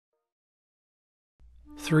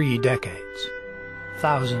3 decades,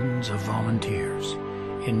 thousands of volunteers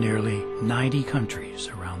in nearly 90 countries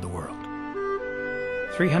around the world.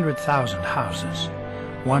 300,000 houses,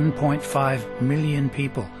 1.5 million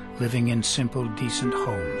people living in simple, decent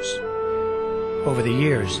homes. Over the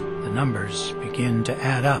years, the numbers begin to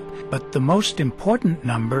add up, but the most important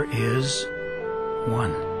number is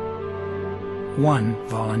one. One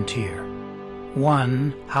volunteer,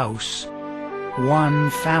 one house, one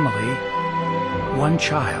family, one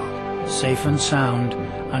child, safe and sound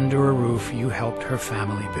under a roof you helped her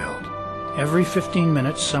family build. Every 15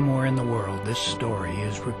 minutes somewhere in the world, this story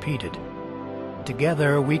is repeated.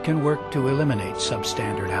 Together, we can work to eliminate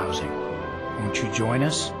substandard housing. Won't you join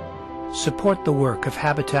us? Support the work of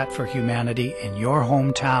Habitat for Humanity in your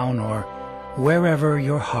hometown or wherever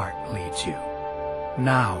your heart leads you.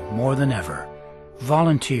 Now, more than ever,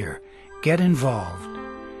 volunteer, get involved,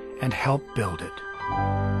 and help build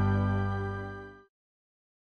it.